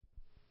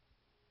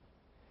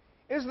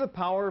Is the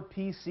Power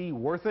PC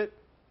worth it?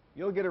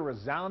 You'll get a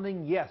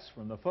resounding yes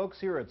from the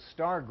folks here at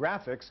Star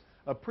Graphics,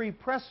 a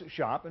pre-press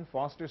shop in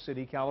Foster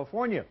City,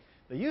 California.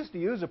 They used to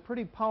use a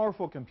pretty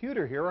powerful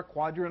computer here, a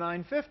Quadra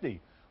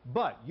 950.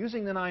 But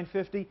using the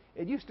 950,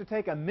 it used to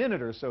take a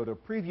minute or so to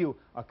preview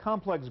a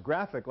complex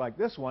graphic like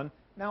this one.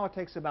 Now it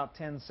takes about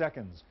 10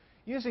 seconds.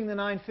 Using the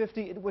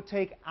 950, it would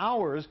take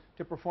hours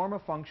to perform a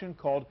function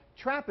called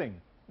trapping.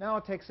 Now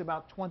it takes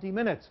about 20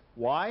 minutes.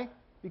 Why?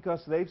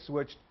 Because they've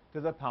switched to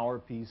the Power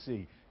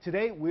PC.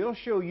 Today, we'll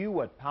show you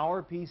what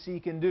Power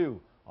PC can do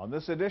on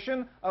this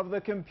edition of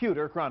the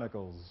Computer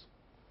Chronicles.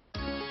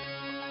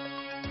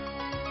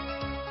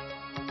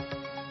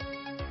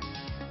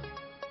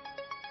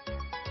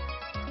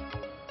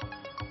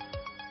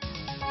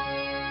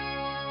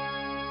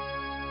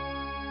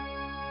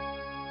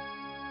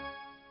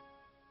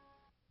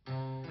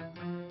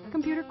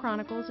 Computer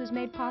Chronicles is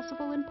made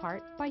possible in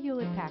part by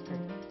Hewlett-Packard,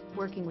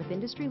 working with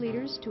industry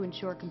leaders to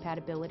ensure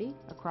compatibility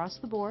across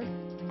the board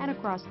and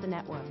across the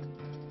network.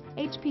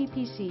 HP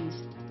PCs,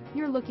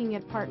 you're looking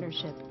at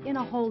partnership in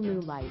a whole new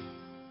light.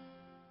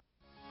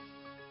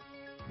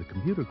 The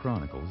Computer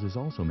Chronicles is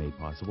also made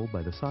possible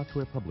by the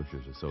Software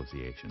Publishers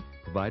Association,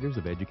 providers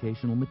of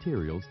educational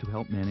materials to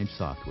help manage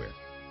software.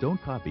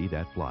 Don't copy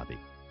that floppy.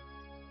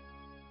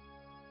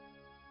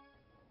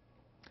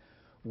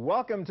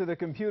 Welcome to the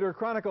Computer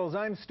Chronicles.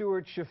 I'm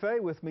Stuart Chaffee.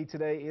 With me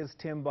today is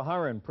Tim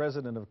Baharin,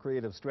 President of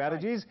Creative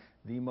Strategies,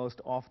 the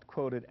most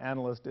oft-quoted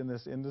analyst in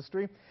this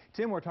industry.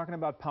 Tim, we're talking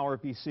about Power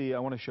PC. I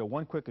want to show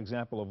one quick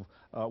example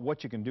of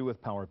what you can do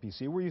with Power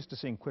PC. We're used to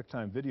seeing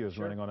QuickTime videos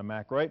running on a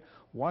Mac, right?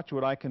 Watch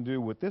what I can do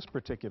with this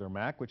particular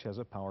Mac, which has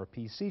a Power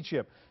PC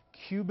chip.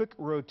 Cubic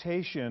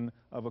rotation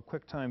of a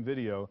QuickTime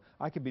video.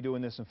 I could be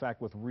doing this, in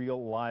fact, with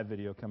real live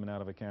video coming out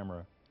of a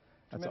camera.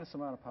 Tremendous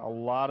amount of power. A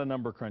lot of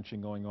number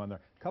crunching going on there.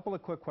 A couple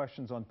of quick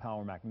questions on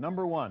Power Mac.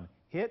 Number one,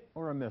 hit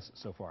or a miss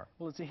so far?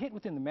 Well, it's a hit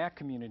within the Mac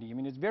community. I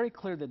mean, it's very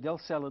clear that they'll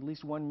sell at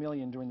least 1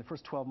 million during the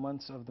first 12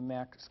 months of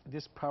the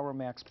this Power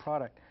Mac's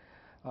product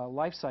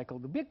life cycle.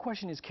 The big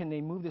question is, can they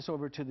move this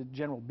over to the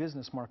general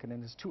business market,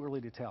 and it's too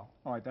early to tell.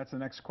 All right, that's the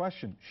next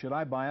question. Should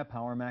I buy a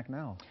Power Mac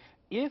now?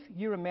 If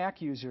you're a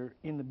Mac user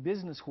in the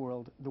business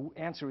world, the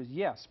answer is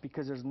yes,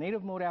 because there's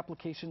native mode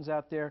applications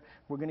out there.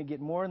 We're going to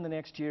get more in the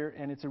next year,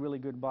 and it's a really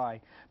good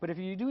buy. But if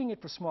you're doing it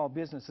for small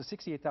business, the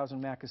 68,000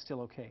 Mac is still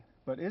okay.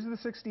 But is the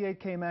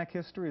 68K Mac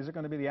history, is it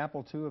going to be the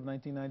Apple II of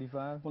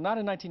 1995? Well, not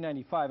in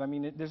 1995. I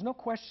mean, there's no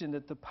question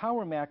that the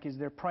Power Mac is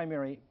their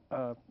primary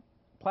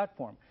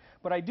platform.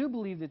 But I do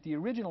believe that the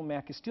original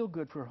Mac is still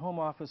good for home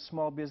office,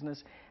 small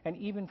business, and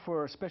even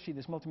for especially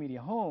this multimedia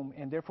home,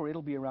 and therefore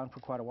it'll be around for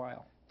quite a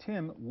while.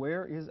 Tim,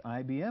 where is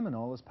IBM and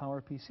all this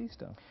Power PC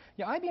stuff?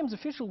 Yeah, IBM's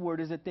official word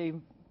is that they've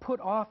put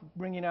off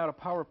bringing out a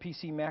Power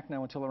PC Mac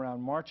now until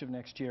around March of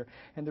next year.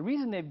 And the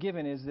reason they've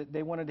given is that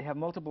they wanted to have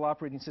multiple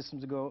operating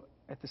systems to go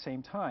at the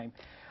same time.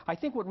 I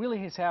think what really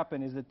has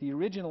happened is that the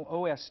original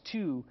OS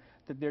 2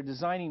 that they're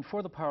designing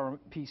for the Power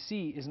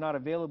PC is not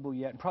available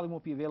yet, and probably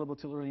won't be available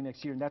till early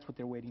next year, and that's what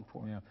they're waiting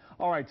for. Yeah.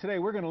 All right, today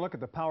we're going to look at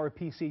the Power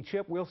PC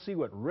chip. We'll see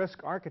what RISC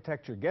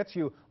architecture gets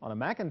you on a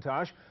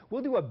Macintosh.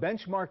 We'll do a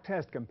benchmark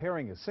test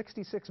comparing a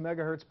 66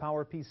 megahertz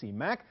Power PC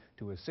Mac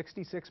to a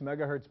 66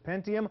 megahertz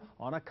Pentium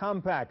on a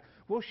compact.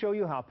 We'll show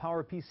you how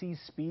Power PC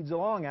speeds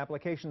along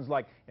applications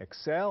like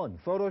Excel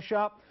and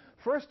Photoshop.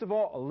 First of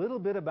all, a little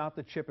bit about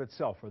the chip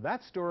itself. For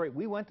that story,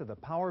 we went to the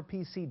Power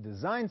PC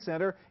Design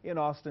Center in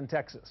Austin,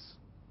 Texas.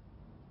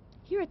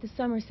 Here at the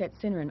Somerset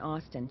Center in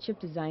Austin, chip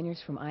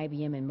designers from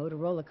IBM and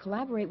Motorola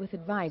collaborate with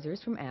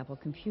advisors from Apple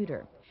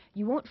Computer.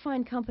 You won't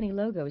find company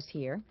logos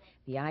here.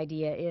 The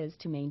idea is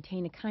to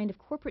maintain a kind of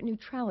corporate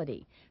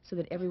neutrality so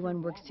that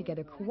everyone works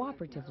together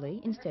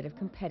cooperatively instead of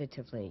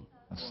competitively.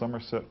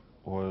 Somerset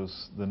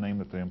was the name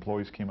that the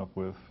employees came up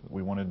with.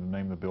 We wanted to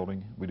name the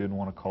building. We didn't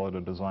want to call it a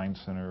design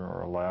center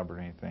or a lab or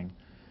anything.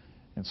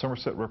 And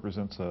Somerset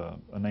represents a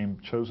name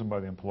chosen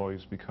by the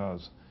employees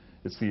because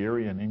it's the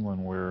area in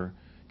England where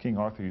King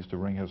Arthur used to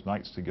bring his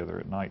knights together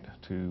at night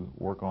to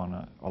work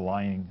on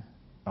aligning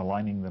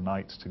the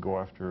knights to go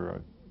after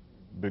a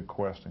big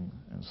quest and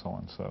so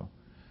on. So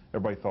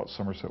everybody thought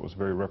Somerset was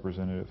very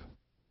representative.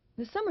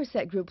 The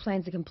Somerset Group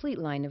plans a complete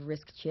line of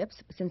RISC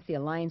chips. Since the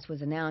alliance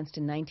was announced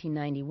in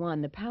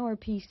 1991, the Power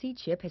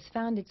PC chip has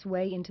found its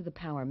way into the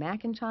Power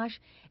Macintosh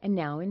and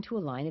now into a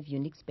line of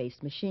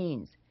Unix-based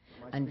machines.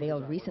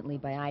 Unveiled recently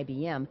by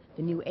IBM,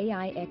 the new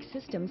AIX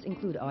systems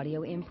include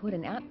audio input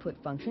and output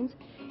functions,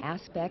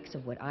 aspects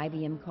of what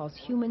IBM calls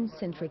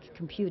human-centric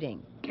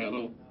computing.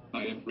 Hello,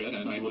 I am Fred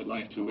and I would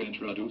like to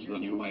introduce the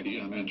new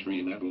IBM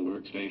entry-level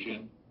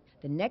workstation.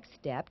 The next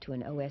step to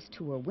an OS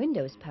 2 or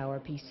Windows Power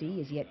PC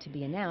is yet to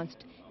be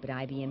announced, but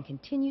IBM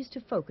continues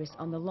to focus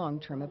on the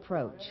long-term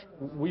approach.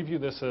 We view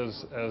this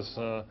as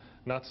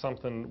not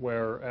something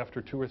where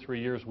after 2 or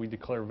 3 years we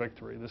declare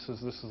victory. This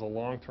is a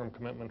long-term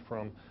commitment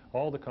from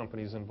all the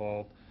companies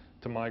involved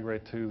to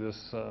migrate to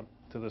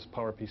this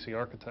Power PC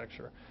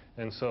architecture.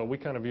 And so we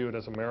kind of view it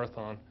as a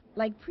marathon.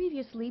 Like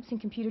previous leaps in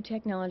computer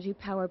technology,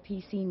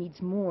 PowerPC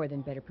needs more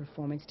than better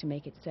performance to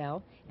make it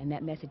sell, and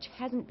that message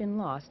hasn't been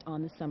lost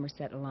on the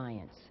Somerset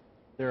Alliance.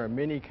 There are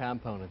many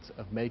components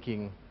of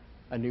making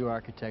a new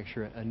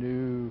architecture, a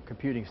new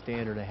computing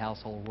standard, a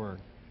household word.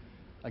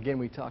 Again,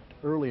 we talked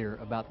earlier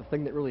about the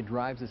thing that really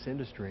drives this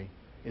industry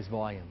is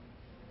volume.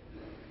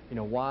 You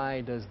know,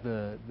 why does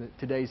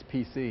today's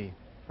PC,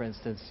 for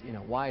instance, you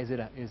know, why is it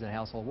a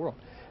household word?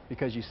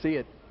 Because you see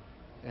it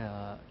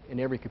in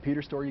every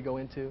computer store you go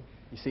into.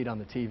 You see it on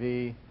the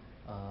TV.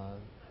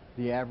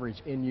 The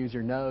average end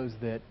user knows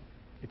that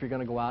if you're going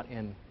to go out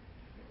and,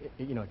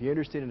 you know, if you're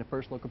interested in a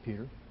personal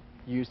computer,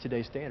 use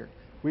today's standard.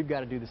 We've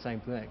got to do the same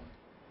thing.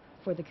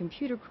 For the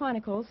Computer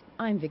Chronicles,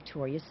 I'm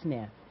Victoria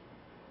Smith.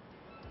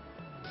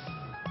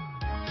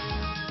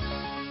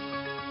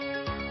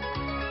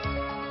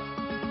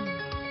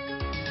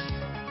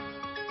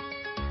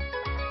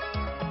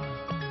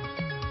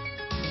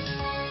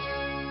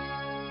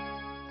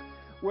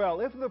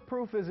 Well, if the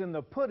proof is in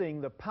the pudding,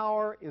 the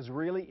power is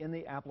really in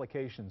the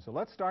application. So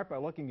let's start by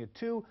looking at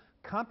two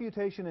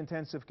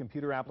computation-intensive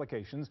computer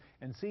applications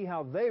and see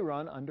how they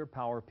run under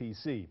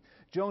PowerPC.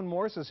 Joan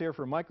Morse is here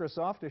from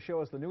Microsoft to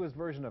show us the newest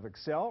version of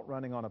Excel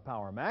running on a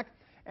Power Mac.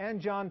 And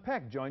John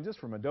Peck joins us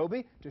from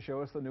Adobe to show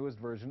us the newest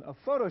version of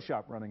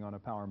Photoshop running on a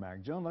Power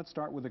Mac. Joan, let's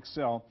start with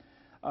Excel.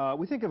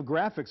 We think of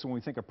graphics when we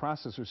think of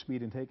processor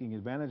speed and taking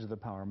advantage of the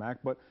Power Mac,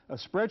 but a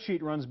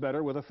spreadsheet runs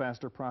better with a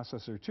faster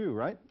processor too,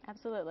 right?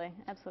 Absolutely,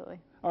 absolutely.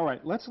 All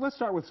right, let's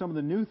start with some of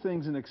the new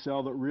things in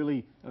Excel that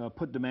really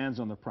put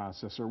demands on the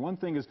processor. One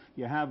thing is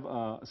you have,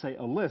 say,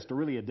 a list or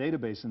really a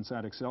database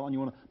inside Excel, and you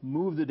want to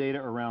move the data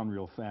around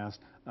real fast.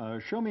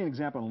 Show me an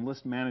example on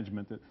list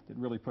management that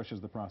really pushes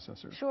the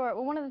processor. Sure.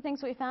 Well, one of the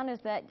things we found is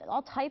that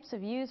all types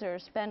of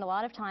users spend a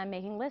lot of time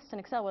making lists in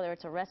Excel, whether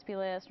it's a recipe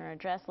list or an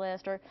address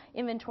list or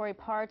inventory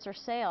parts or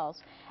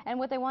sales. And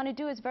what they want to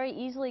do is very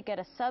easily get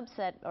a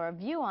subset or a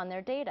view on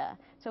their data.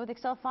 So with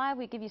Excel 5,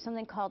 we give you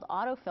something called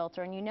autofilter,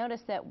 and you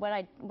notice that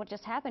what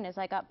just happened is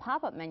I got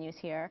pop-up menus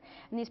here,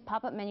 and these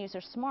pop-up menus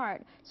are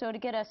smart. So to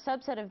get a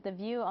subset of the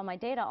view on my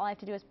data, all I have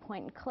to do is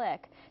point and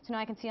click. So now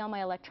I can see all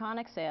my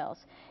electronic sales.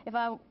 If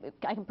I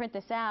can print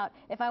this out.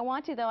 If I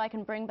want to, though, I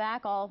can bring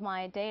back all of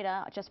my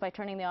data just by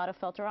turning the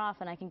autofilter off,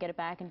 and I can get it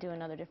back and do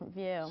another different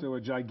view. So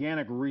a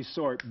gigantic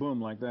resort,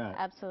 boom, like that.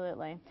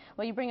 Absolutely.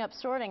 Well, you bring up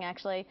sorting,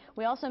 actually.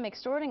 We also make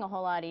sorting a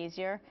whole lot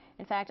easier.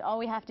 In fact, all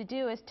we have to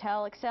do is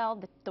tell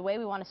Excel the way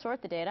we want to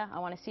sort the data. I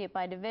want to see it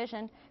by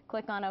division,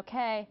 click on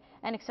OK,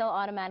 and Excel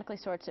automatically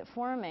sorts it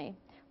for me.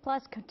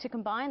 Plus, to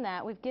combine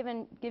that, we've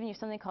given you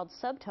something called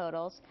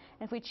subtotals.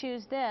 And if we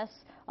choose this,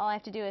 all I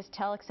have to do is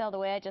tell Excel the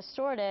way I just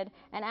sorted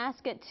and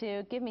ask it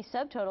to give me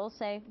subtotals,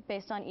 say,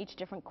 based on each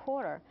different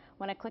quarter.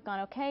 When I click on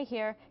OK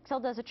here,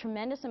 Excel does a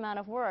tremendous amount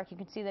of work. You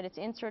can see that it's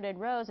inserted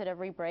rows at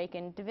every break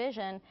in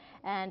division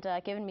and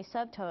given me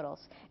subtotals.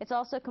 It's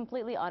also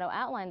completely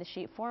auto-outlined the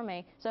sheet for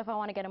me, so if I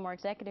want to get a more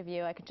executive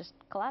view, I can just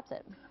collapse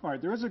it. All right,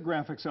 there is a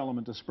graphics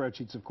element to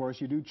spreadsheets, of course.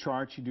 You do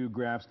charts, you do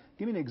graphs.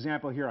 Give me an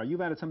example here.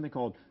 You've added something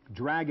called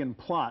drag and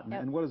plot,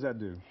 and what does that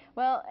do?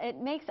 Well, it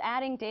makes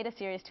adding data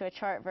series to a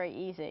chart very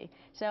easy.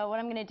 So what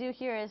I'm going to do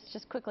here is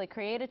just quickly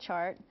create a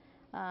chart.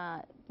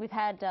 We've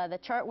had the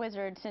chart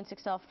wizard since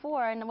Excel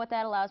 4, and what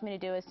that allows me to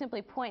do is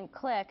simply point and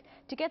click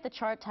to get the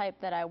chart type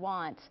that I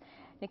want.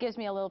 It gives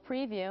me a little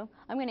preview.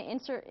 I'm going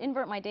to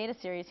invert my data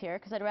series here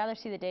because I'd rather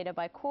see the data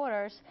by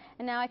quarters,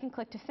 and now I can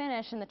click to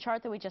finish, and the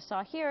chart that we just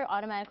saw here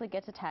automatically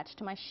gets attached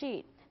to my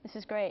sheet. This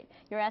is great.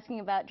 You're asking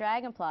about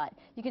drag and plot.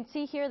 You can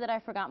see here that I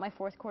forgot my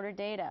fourth quarter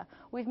data.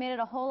 We've made it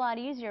a whole lot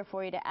easier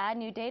for you to add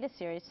new data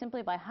series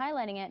simply by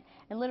highlighting it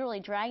and literally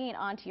dragging it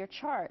onto your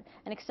chart.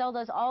 And Excel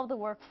does all of the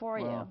work for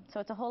you.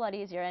 So it's a whole lot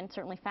easier and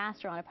certainly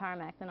faster on a Power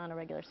Mac than on a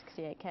regular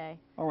 68K.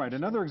 All right,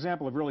 another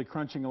example of really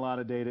crunching a lot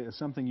of data is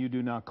something you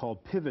do now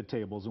called pivot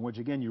tables, in which,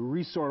 again, you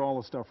resort all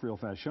the stuff real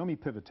fast. Show me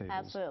pivot tables.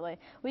 Absolutely.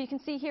 Well, you can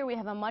see here we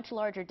have a much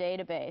larger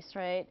database,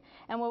 right?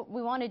 And what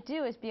we want to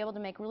do is be able to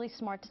make really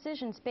smart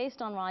decisions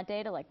based on raw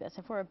data like this,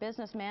 if we're a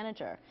business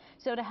manager.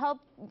 So to help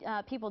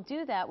people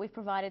do that, we've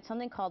provided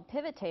something called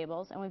pivot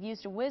tables, and we've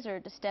used a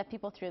wizard to step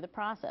people through the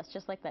process,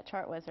 just like that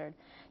chart wizard.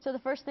 So the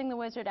first thing the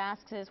wizard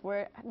asks is,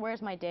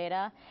 where's my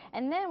data?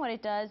 And then what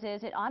it does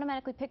is it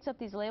automatically picks up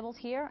these labels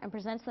here and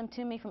presents them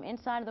to me from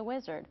inside of the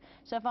wizard.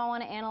 So if I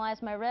want to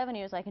analyze my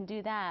revenues, I can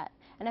do that.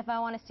 And if I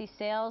want to see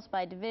sales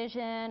by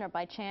division or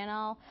by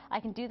channel, I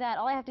can do that.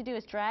 All I have to do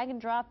is drag and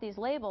drop these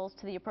labels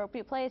to the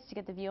appropriate place to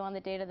get the view on the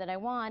data that I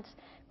want,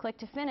 click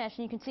to finish,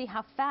 and you can see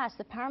how fast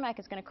the Power Mac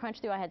is going to crunch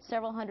through. I had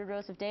several hundred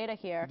rows of data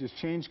here. You just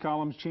change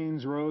columns,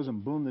 change rows,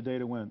 and boom, the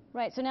data went.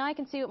 Right, so now I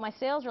can see what my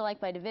sales are like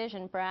by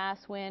division, brass,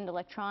 wind,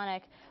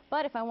 electronic.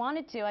 But if I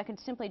wanted to, I could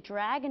simply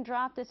drag and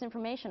drop this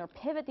information or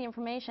pivot the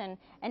information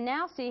and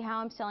now see how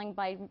I'm selling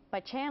by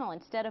channel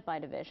instead of by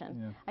division.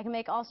 Yeah. I can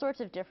make all sorts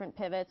of different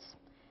pivots,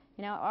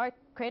 you know, or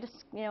create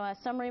a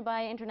summary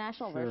by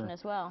international version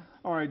as well.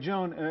 All right,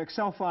 Joan,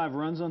 Excel 5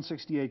 runs on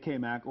 68K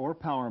Mac or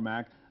Power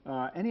Mac.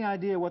 Any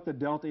idea what the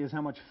delta is,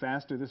 how much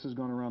faster this is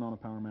going to run on a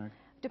Power Mac?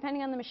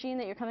 depending on the machine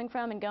that you're coming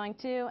from and going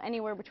to,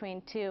 anywhere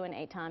between 2 and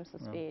 8 times the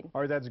speed.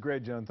 All right, that's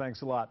great, Joan.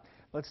 Thanks a lot.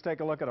 Let's take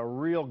a look at a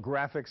real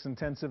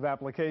graphics-intensive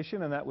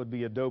application, and that would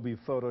be Adobe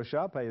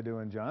Photoshop. How you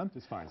doing, John?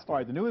 Just fine, Steve. All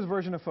right, the newest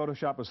version of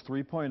Photoshop is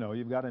 3.0.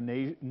 You've got a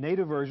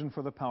native version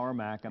for the Power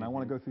Mac, and I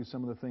want to go through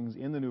some of the things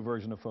in the new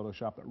version of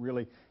Photoshop that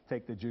really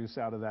take the juice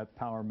out of that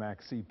Power Mac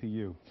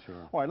CPU.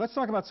 Sure. All right, let's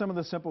talk about some of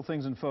the simple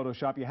things in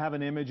Photoshop. You have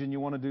an image and you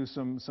want to do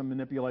some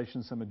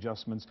manipulation, some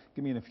adjustments.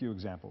 Give me a few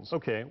examples.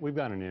 Okay, we've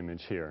got an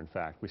image here. In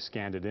fact, we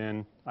scanned it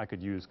in. I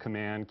could use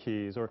command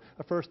keys, or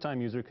a first-time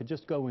user could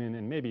just go in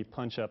and maybe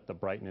punch up the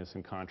brightness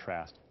and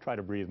contrast, try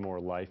to breathe more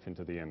life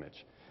into the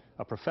image.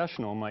 A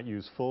professional might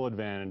use full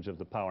advantage of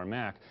the Power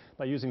Mac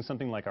by using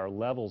something like our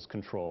levels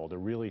control to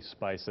really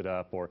spice it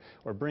up or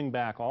bring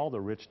back all the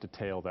rich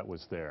detail that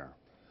was there.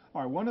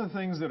 All right, one of the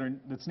things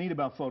that's neat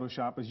about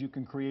Photoshop is you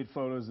can create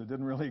photos that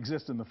didn't really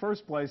exist in the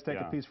first place, take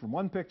a piece from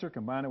one picture,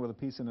 combine it with a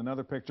piece in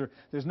another picture.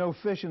 There's no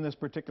fish in this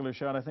particular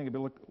shot. I think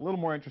it'd look a little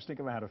more interesting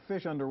if I had a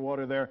fish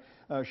underwater there.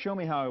 Show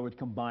me how I would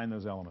combine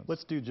those elements.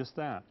 Let's do just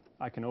that.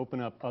 I can open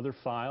up other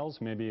files,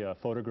 maybe a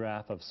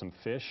photograph of some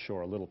fish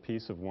or a little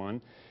piece of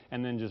one,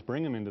 and then just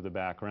bring them into the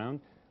background.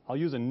 I'll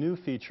use a new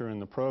feature in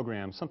the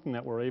program, something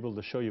that we're able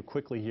to show you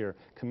quickly here.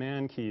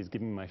 Command keys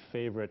give me my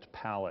favorite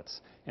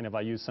palettes. And if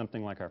I use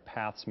something like our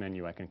Paths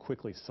menu, I can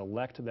quickly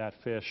select that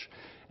fish,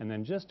 and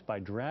then just by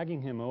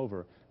dragging him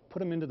over,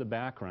 put him into the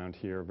background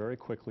here very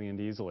quickly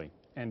and easily,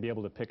 and be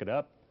able to pick it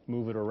up,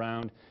 move it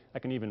around. I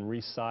can even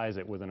resize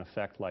it with an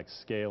effect like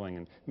scaling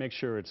and make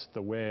sure it's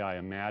the way I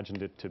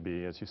imagined it to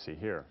be, as you see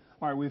here.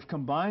 All right, we've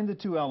combined the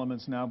two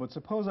elements now, but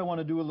suppose I want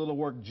to do a little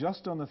work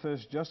just on the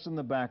fish, just in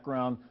the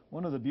background.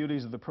 One of the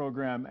beauties of the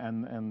program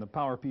and the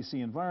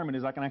PowerPC environment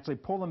is I can actually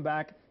pull them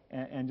back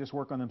and just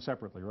work on them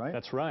separately, right?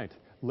 That's right.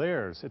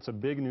 Layers, it's a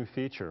big new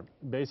feature.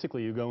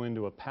 Basically, you go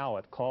into a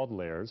palette called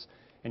Layers,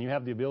 and you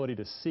have the ability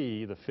to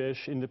see the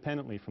fish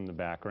independently from the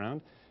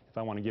background. If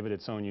I want to give it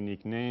its own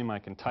unique name, I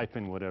can type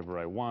in whatever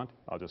I want.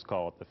 I'll just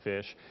call it the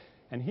fish.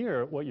 And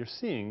here, what you're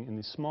seeing in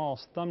these small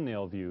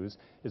thumbnail views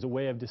is a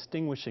way of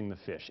distinguishing the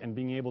fish and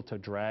being able to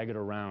drag it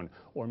around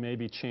or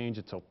maybe change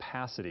its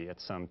opacity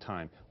at some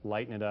time,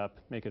 lighten it up,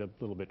 make it a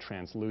little bit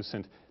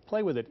translucent,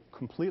 play with it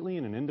completely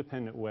in an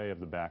independent way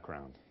of the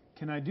background.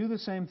 Can I do the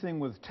same thing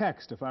with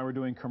text if I were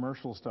doing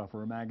commercial stuff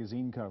or a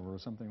magazine cover or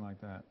something like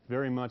that?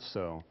 Very much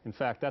so. In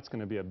fact, that's going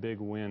to be a big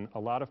win. A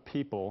lot of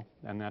people,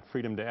 and that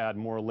freedom to add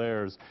more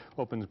layers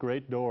opens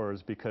great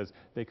doors because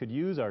they could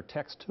use our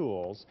text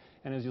tools,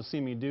 and as you'll see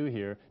me do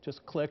here,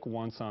 just click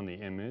once on the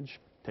image,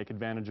 take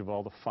advantage of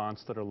all the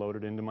fonts that are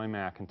loaded into my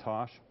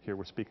Macintosh. Here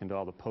we're speaking to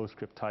all the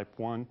PostScript Type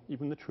 1,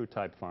 even the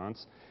TrueType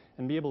fonts,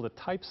 and be able to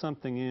type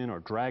something in or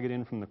drag it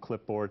in from the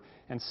clipboard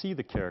and see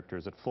the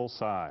characters at full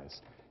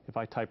size. If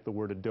I type the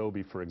word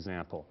Adobe, for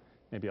example,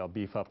 maybe I'll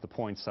beef up the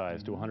point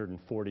size to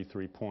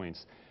 143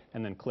 points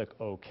and then click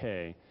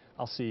OK.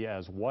 I'll see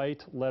as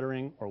white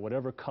lettering or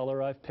whatever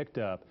color I've picked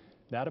up,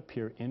 that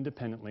appear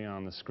independently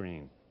on the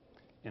screen.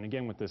 And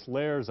again, with this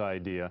layers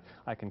idea,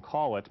 I can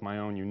call it my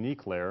own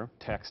unique layer,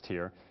 text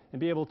here, and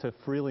be able to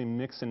freely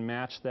mix and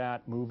match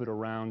that, move it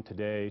around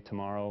today,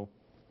 tomorrow,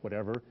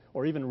 whatever,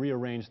 or even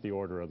rearrange the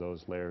order of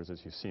those layers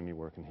as you see me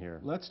working here.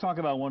 Let's talk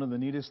about one of the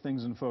neatest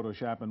things in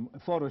Photoshop and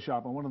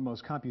one of the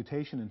most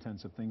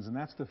computation-intensive things, and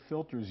that's the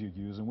filters you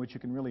use in which you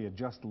can really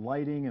adjust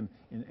lighting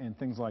and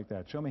things like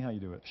that. Show me how you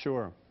do it.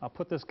 Sure. I'll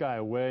put this guy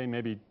away,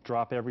 maybe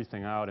drop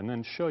everything out, and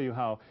then show you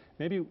how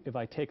maybe if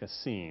I take a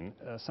scene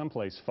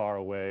someplace far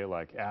away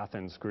like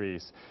Athens,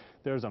 Greece,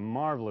 there's a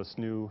marvelous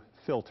new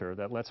filter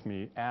that lets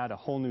me add a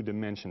whole new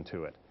dimension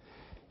to it.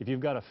 If you've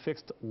got a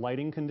fixed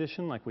lighting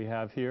condition like we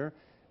have here,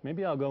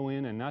 maybe I'll go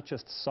in and not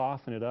just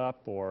soften it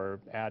up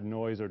or add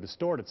noise or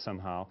distort it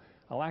somehow.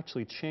 I'll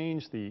actually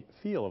change the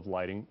feel of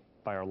lighting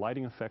by our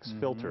lighting effects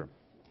filter.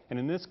 And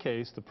in this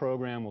case, the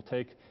program will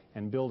take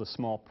and build a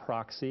small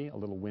proxy, a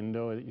little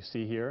window that you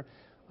see here.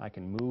 I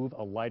can move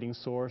a lighting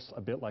source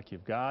a bit like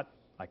you've got.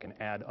 I can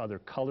add other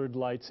colored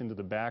lights into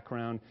the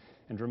background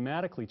and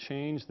dramatically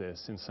change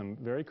this in some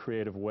very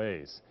creative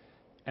ways.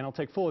 And I'll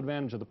take full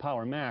advantage of the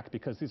Power Mac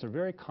because these are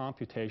very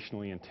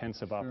computationally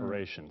intensive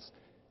operations.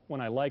 When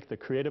I like the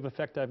creative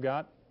effect I've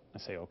got, I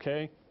say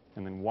OK,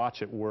 and then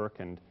watch it work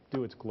and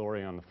do its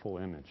glory on the full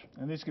image.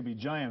 And these could be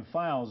giant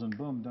files and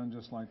boom, done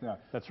just like that.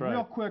 That's right.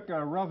 Real quick,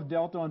 rough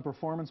delta on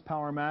performance,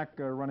 Power Mac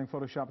running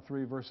Photoshop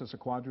 3 versus a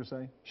Quadra,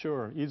 say?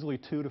 Sure, easily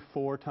 2 to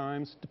 4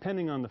 times,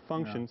 depending on the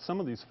function. Some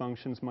of these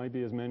functions might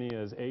be as many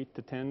as 8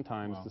 to 10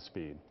 times the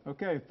speed.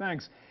 Okay,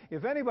 thanks.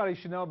 If anybody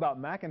should know about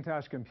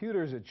Macintosh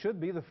computers, it should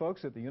be the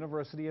folks at the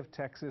University of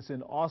Texas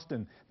in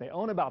Austin. They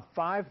own about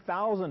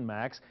 5,000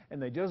 Macs, and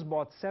they just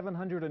bought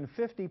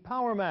 750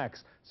 Power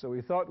Macs. So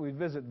we thought we'd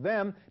visit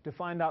them to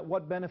find out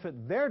what benefit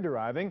they're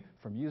deriving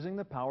from using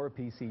the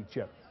PowerPC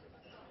chip.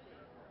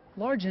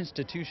 Large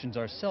institutions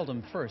are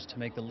seldom first to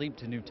make the leap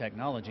to new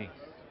technology,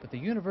 but the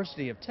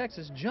University of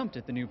Texas jumped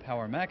at the new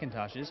Power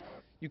Macintoshes.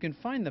 You can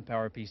find the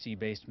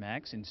PowerPC-based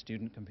Macs in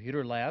student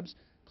computer labs,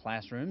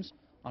 classrooms,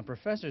 on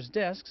professors'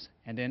 desks,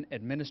 and in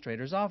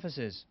administrators'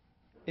 offices.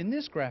 In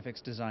this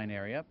graphics design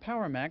area,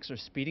 PowerMacs are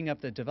speeding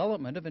up the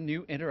development of a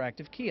new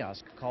interactive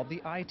kiosk called the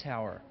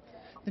iTower.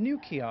 The new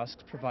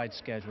kiosks provide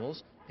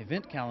schedules,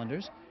 event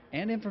calendars,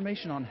 and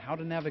information on how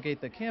to navigate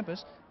the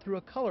campus through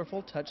a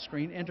colorful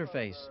touchscreen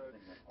interface.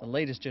 The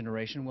latest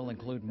generation will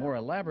include more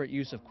elaborate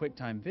use of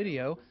QuickTime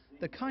Video,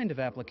 the kind of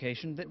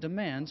application that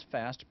demands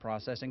fast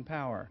processing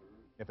power.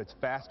 If it's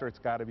faster, it's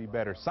got to be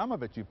better. Some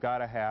of it you've got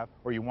to have,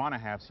 or you want to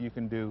have, so you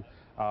can do,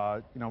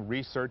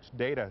 research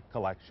data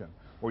collection,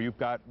 or you've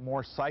got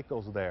more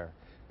cycles there.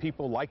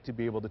 People like to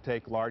be able to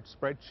take large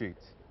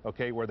spreadsheets,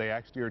 okay, where they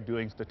actually are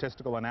doing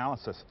statistical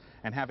analysis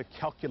and have it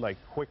calculate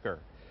quicker.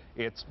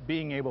 It's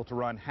being able to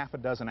run half a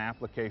dozen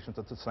applications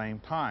at the same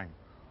time,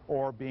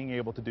 or being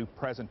able to do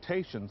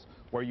presentations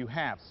where you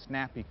have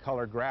snappy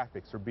color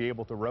graphics or be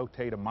able to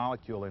rotate a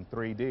molecule in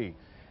 3D.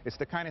 It's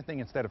the kind of thing,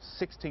 instead of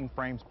 16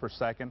 frames per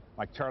second,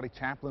 like Charlie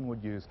Chaplin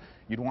would use,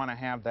 you'd want to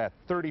have that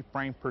 30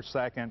 frame per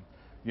second,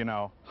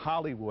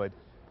 Hollywood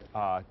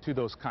to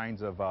those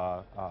kinds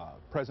of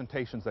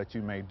presentations that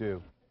you may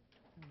do.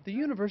 The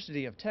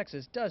University of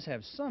Texas does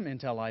have some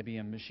Intel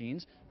IBM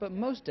machines, but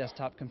most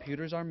desktop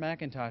computers are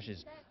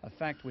Macintoshes, a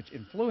fact which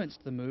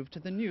influenced the move to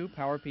the new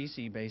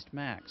PowerPC-based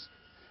Macs.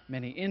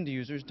 Many end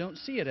users don't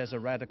see it as a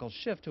radical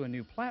shift to a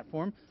new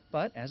platform,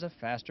 but as a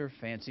faster,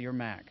 fancier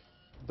Mac.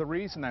 The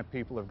reason that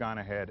people have gone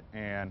ahead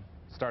and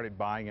started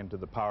buying into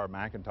the Power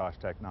Macintosh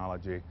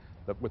technology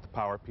with the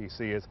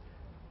PowerPC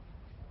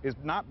is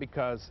not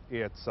because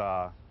it's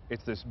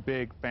this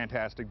big,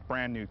 fantastic,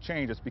 brand new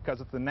change. It's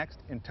because it's the next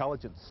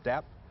intelligent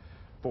step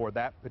for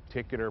that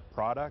particular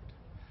product.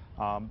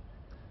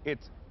 If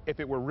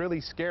it were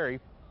really scary,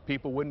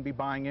 people wouldn't be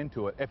buying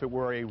into it. If it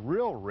were a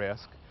real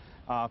risk,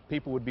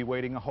 people would be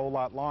waiting a whole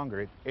lot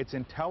longer. It's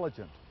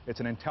intelligent.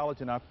 It's an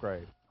intelligent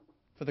upgrade.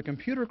 For the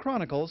Computer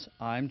Chronicles,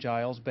 I'm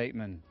Giles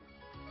Bateman.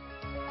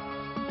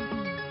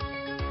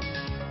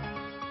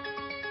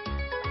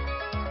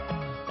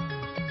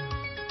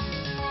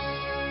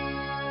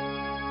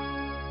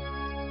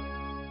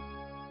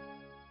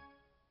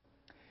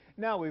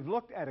 Now, we've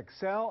looked at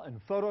Excel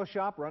and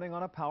Photoshop running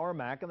on a Power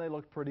Mac, and they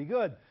look pretty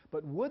good.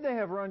 But would they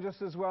have run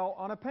just as well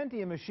on a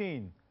Pentium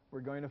machine?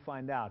 We're going to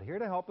find out. Here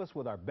to help us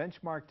with our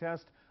benchmark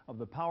test of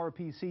the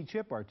PowerPC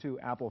chip are two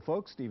Apple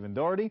folks, Stephen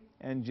Doherty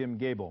and Jim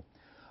Gable.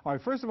 All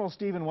right, first of all,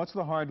 Stephen, what's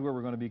the hardware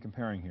we're going to be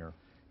comparing here?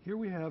 Here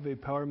we have a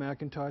Power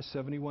Macintosh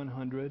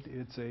 7100.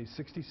 It's a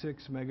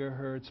 66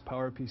 megahertz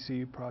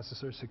PowerPC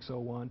processor,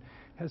 601.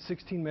 Has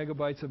 16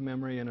 megabytes of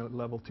memory and a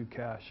level 2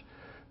 cache.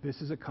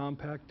 This is a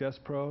compact Desk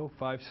Pro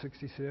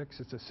 566.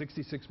 It's a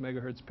 66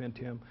 megahertz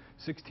Pentium,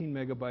 16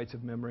 megabytes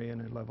of memory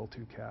and a level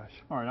 2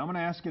 cache. All right, I'm going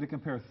to ask you to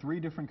compare three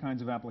different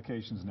kinds of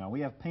applications now. We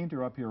have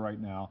Painter up here right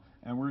now,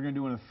 and we're going to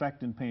do an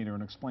effect in Painter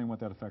and explain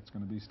what that effect's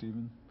going to be,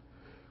 Stephen.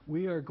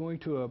 We are going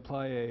to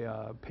apply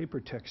a paper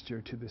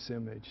texture to this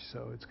image,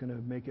 so it's going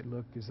to make it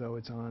look as though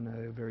it's on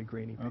a very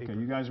grainy paper. Okay,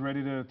 you guys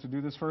ready to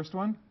do this first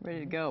one?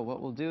 Ready to go.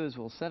 What we'll do is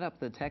we'll set up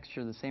the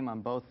texture the same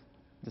on both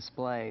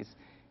displays,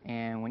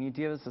 and when you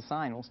give us the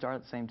sign, we'll start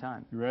at the same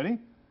time. You ready?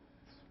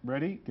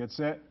 Ready, get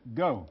set,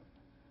 go.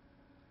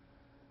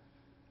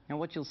 And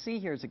what you'll see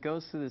here is it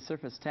goes through the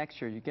surface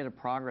texture, you get a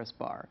progress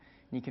bar.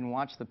 And you can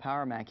watch the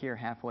Power Mac here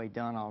halfway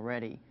done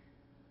already.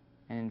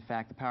 And in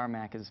fact, the Power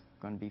Mac is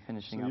going to be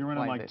finishing up quite a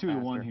bit faster. So you're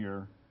running like 2 to 1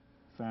 here,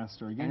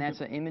 faster. Again, and that's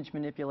an image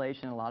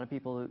manipulation a lot of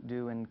people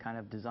do in kind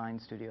of design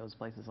studios,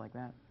 places like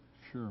that.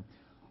 Sure.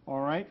 All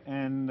right,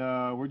 and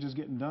we're just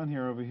getting done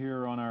over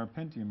here on our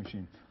Pentium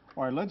machine.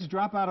 All right, let's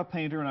drop out of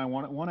Painter, and I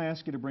want to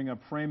ask you to bring up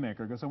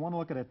FrameMaker, because I want to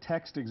look at a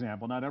text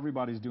example. Not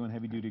everybody's doing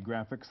heavy-duty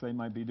graphics. They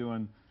might be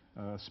doing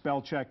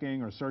spell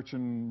checking or search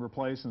and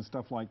replace and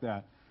stuff like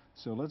that.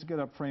 So let's get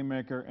up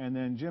FrameMaker, and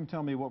then Jim,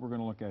 tell me what we're going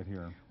to look at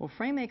here. Well,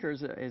 FrameMaker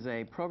is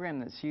a program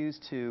that's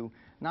used to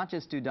not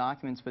just do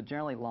documents, but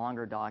generally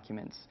longer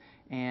documents.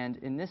 And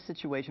in this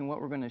situation, what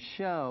we're going to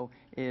show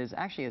is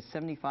actually a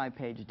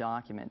 75-page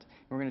document.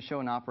 We're going to show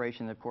an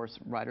operation that, of course,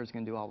 writers are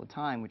going to do all the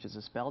time, which is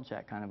a spell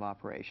check kind of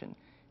operation.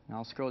 And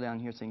I'll scroll down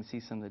here so you can see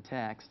some of the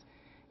text.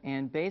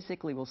 And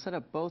basically, we'll set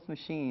up both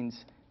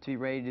machines to be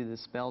ready to do the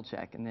spell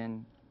check, and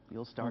then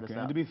you'll start us up.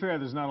 And to be fair,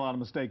 there's not a lot of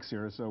mistakes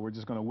here, so we're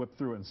just going to whip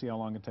through it and see how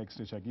long it takes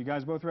to check. You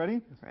guys both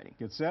ready? Ready.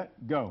 Get set,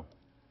 go.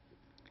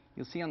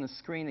 You'll see on the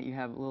screen that you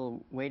have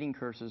little waiting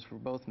cursors for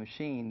both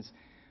machines,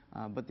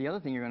 but the other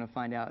thing you're going to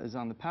find out is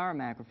on the Power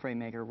Mac with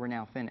FrameMaker, we're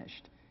now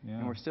finished. Yeah.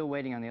 And we're still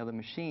waiting on the other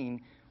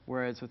machine,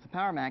 whereas with the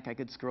Power Mac, I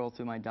could scroll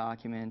through my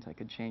document, I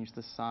could change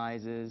the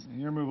sizes.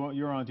 And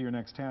you're on to your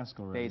next task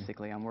already.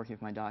 Basically, I'm working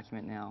with my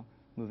document now,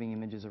 moving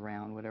images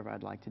around, whatever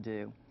I'd like to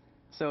do.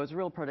 So it's a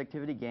real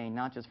productivity gain,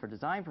 not just for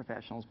design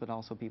professionals, but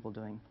also people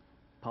doing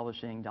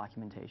publishing,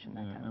 documentation,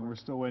 that kind of and work. we're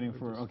still waiting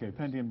for, okay,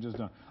 Pentium just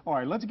done. All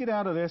right, let's get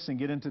out of this and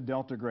get into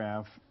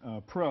Deltagraph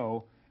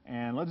Pro,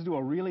 and let's do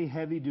a really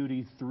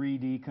heavy-duty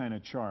 3D kind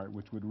of chart,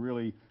 which would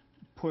really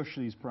push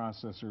these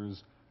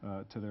processors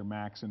to their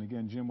max. And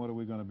again, Jim, what are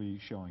we going to be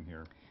showing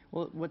here?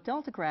 Well, what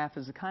Deltagraph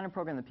is the kind of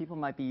program that people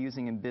might be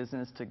using in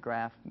business to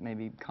graph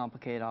maybe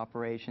complicated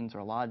operations or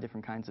a lot of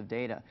different kinds of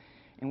data.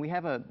 And we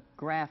have a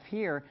graph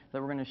here that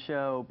we're going to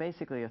show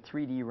basically a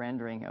 3D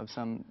rendering of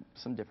some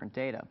different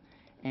data.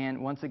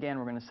 And once again,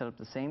 we're going to set up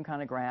the same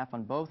kind of graph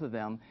on both of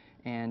them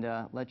and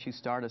let you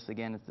start us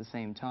again at the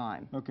same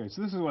time. Okay,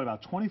 so this is what,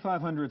 about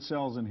 2,500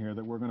 cells in here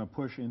that we're going to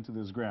push into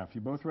this graph.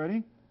 You both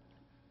ready?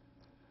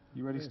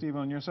 You ready, Steve,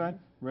 on your side?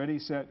 Ready,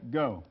 set,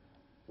 go.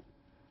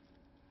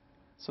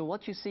 So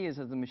what you see is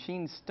as the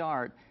machines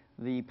start,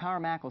 the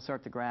PowerMac will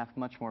start the graph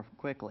much more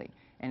quickly.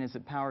 And as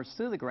it powers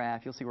through the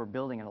graph, you'll see we're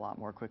building it a lot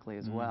more quickly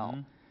as well.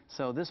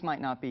 So this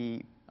might not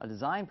be a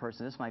design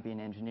person, this might be an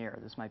engineer,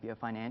 this might be a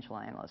financial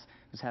analyst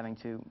who's having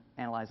to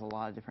analyze a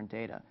lot of different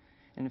data.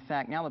 And in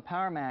fact, now the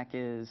PowerMac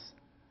is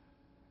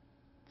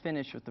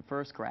finished with the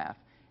first graph.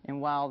 And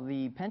while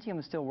the Pentium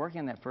is still working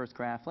on that first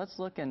graph, let's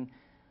look and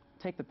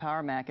take the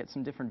PowerMac at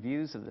some different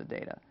views of the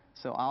data.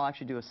 So I'll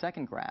actually do a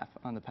second graph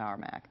on the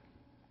PowerMac.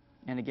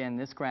 And again,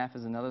 this graph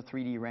is another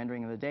 3D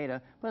rendering of the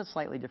data, but a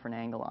slightly different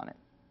angle on it.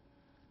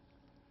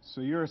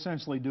 So you're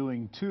essentially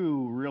doing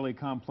two really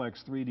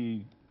complex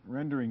 3D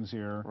renderings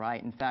here.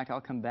 Right. In fact,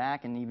 I'll come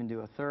back and even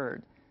do a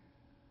third.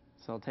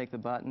 So I'll take the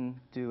button,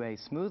 do a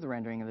smooth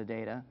rendering of the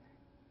data,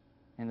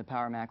 and the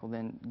PowerMac will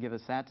then give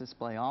us that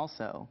display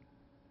also.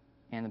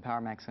 And the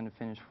PowerMac's going to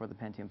finish before the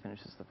Pentium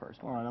finishes the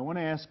first one. All right, I want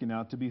to ask you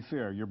now, to be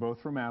fair, you're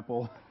both from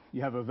Apple.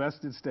 You have a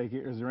vested stake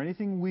here. Is there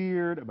anything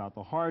weird about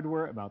the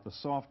hardware, about the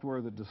software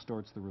that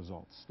distorts the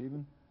results?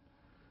 Stephen?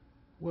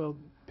 Well,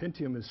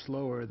 Pentium is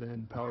slower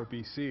than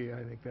PowerPC.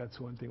 I think that's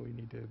one thing we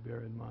need to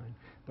bear in mind.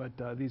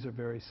 But these are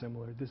very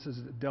similar. This is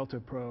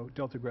Deltagraph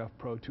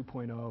Pro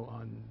 2.0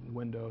 on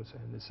Windows,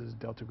 and this is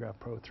Deltagraph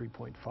Pro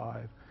 3.5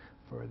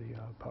 for the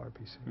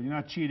PowerPC. But you're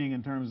not cheating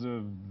in terms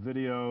of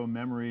video,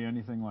 memory,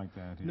 anything like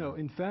that here. No,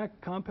 in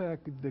fact,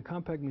 the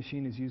compact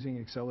machine is using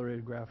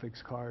accelerated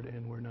graphics card,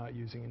 and we're not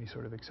using any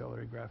sort of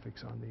accelerated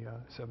graphics on the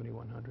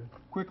 7100.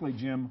 Quickly,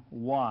 Jim,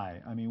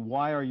 why? I mean,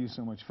 why are you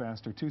so much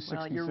faster? 266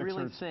 well,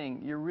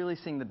 you're really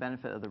seeing the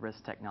benefit of the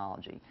RISC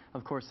technology.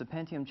 Of course, the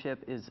Pentium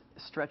chip is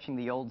stretching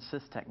the old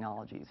CISC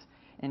technologies.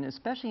 And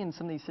especially in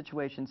some of these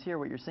situations here,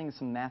 what you're seeing is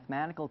some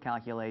mathematical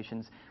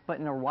calculations, but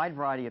in a wide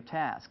variety of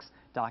tasks.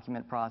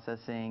 Document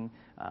processing,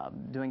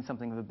 doing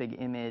something with a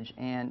big image,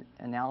 and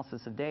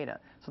analysis of data.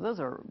 So those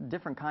are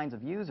different kinds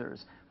of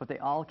users, but they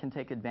all can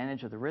take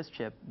advantage of the RISC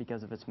chip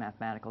because of its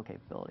mathematical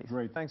capabilities.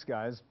 Great. Thanks,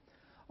 guys.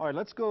 All right,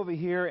 let's go over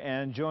here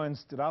and join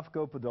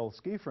Zdravko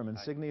Podolsky from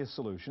Insignia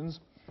Solutions.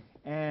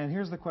 And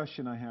here's the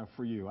question I have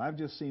for you. I've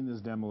just seen this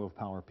demo of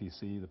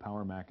PowerPC, the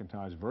Power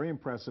Macintosh. Very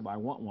impressive. I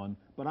want one,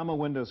 but I'm a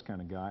Windows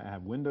kind of guy. I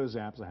have Windows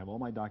apps. I have all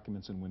my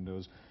documents in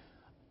Windows.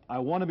 I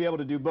want to be able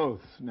to do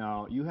both.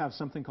 Now, you have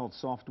something called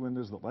Soft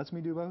Windows that lets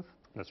me do both?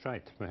 That's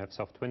right. We have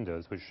Soft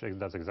Windows, which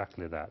does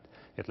exactly that.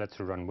 It lets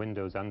you run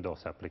Windows and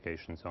DOS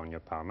applications on your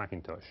Power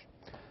Macintosh.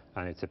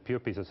 And it's a pure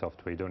piece of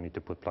software. You don't need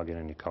to plug in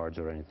any cards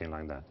or anything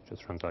like that. It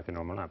just runs like a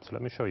normal app. So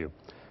let me show you.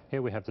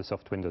 Here we have the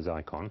Soft Windows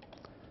icon.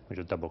 We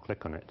just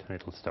double-click on it, and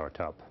it'll start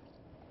up.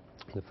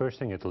 The first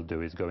thing it'll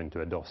do is go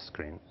into a DOS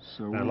screen.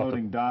 So we're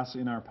loading DOS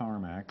in our Power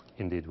Mac.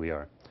 Indeed, we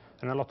are.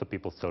 And a lot of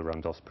people still run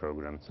DOS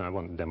programs, and I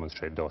won't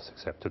demonstrate DOS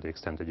except to the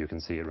extent that you can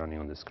see it running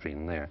on the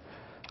screen there.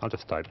 I'll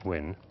just type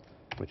Win,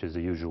 which is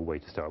the usual way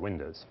to start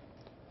Windows.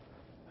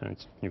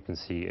 And you can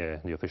see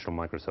the official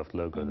Microsoft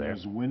logo there.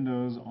 There's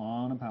Windows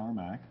on a Power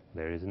Mac.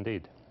 There is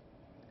indeed.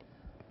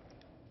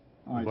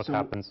 All right, what so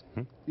happens?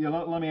 Yeah,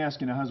 let me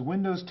ask you now, has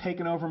Windows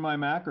taken over my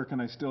Mac, or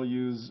can I still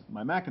use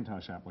my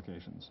Macintosh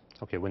applications?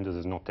 Okay, Windows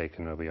has not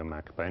taken over your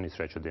Mac by any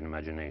stretch of the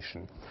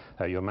imagination.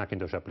 Your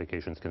Macintosh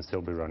applications can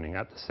still be running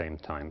at the same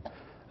time.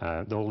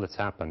 All that's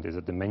happened is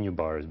that the menu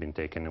bar has been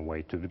taken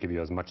away to give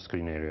you as much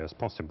screen area as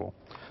possible.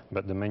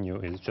 But the menu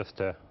is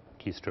just a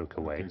keystroke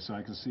away. Okay, so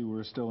I can see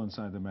we're still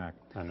inside the Mac.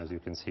 And as you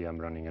can see, I'm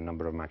running a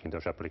number of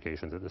Macintosh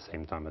applications at the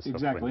same time as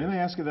Exactly. Let me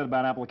ask you that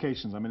about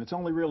applications. I mean, it's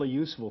only really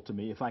useful to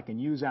me if I can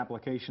use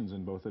applications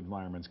in both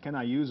environments. Can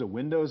I use a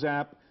Windows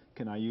app?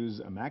 Can I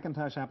use a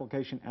Macintosh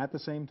application at the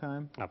same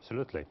time?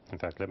 Absolutely. In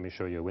fact, let me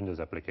show you a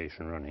Windows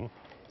application running.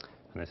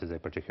 And this is a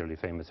particularly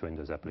famous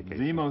Windows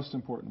application. The most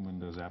important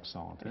Windows app,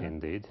 Solitaire.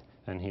 Indeed.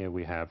 And here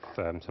we have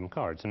some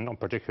cards, and not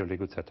particularly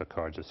good set of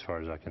cards as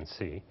far as I can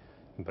see,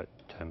 but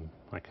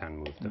I can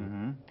move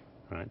them,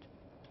 right?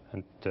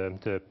 And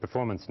the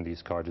performance in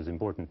these cards is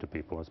important to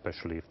people,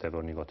 especially if they've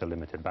only got a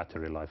limited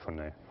battery life on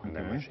their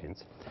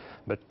machines.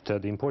 But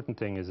the important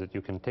thing is that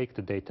you can take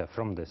the data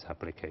from this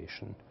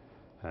application,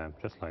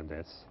 just like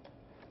this,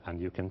 and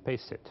you can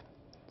paste it.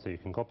 So you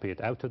can copy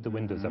it out of the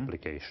Windows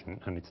application,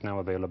 and it's now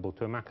available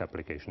to a Mac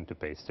application to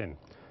paste in.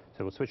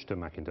 So we'll switch to a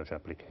Macintosh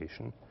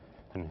application,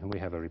 and we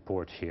have a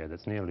report here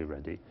that's nearly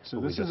ready. So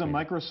this is a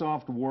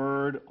Microsoft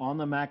Word on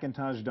the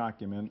Macintosh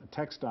document, a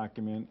text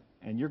document,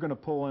 and you're going to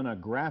pull in a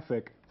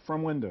graphic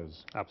from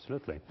Windows.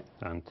 Absolutely.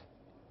 And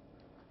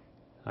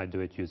I do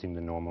it using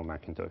the normal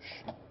Macintosh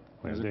way of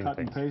There's a doing cut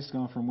things. and paste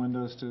going from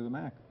Windows to the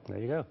Mac. There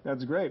you go.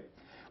 That's great.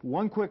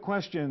 One quick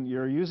question.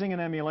 You're using an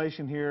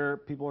emulation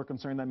here. People are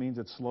concerned that means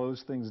it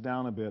slows things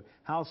down a bit.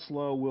 How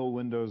slow will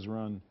Windows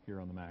run here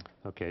on the Mac?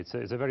 Okay, it's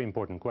a very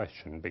important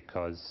question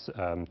because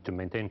to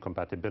maintain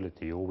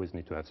compatibility, you always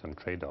need to have some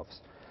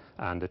trade-offs.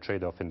 And the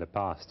trade-off in the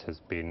past has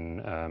been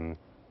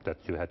that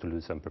you had to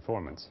lose some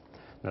performance.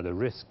 Now, the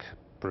RISC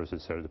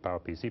processor, the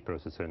PowerPC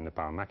processor in the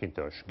Power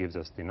Macintosh, gives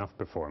us enough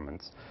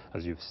performance,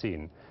 as you've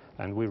seen.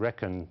 And we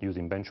reckon,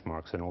 using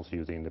benchmarks and also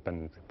using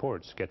independent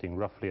reports, getting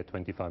roughly a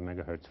 25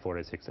 MHz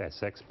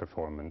 486SX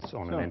performance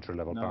on an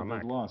entry-level Power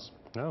Mac. Loss.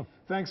 No.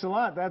 Thanks a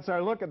lot. That's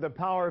our look at the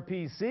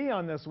PowerPC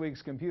on this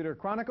week's Computer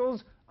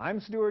Chronicles. I'm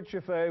Stuart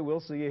Chaffee. We'll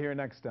see you here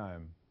next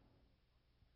time.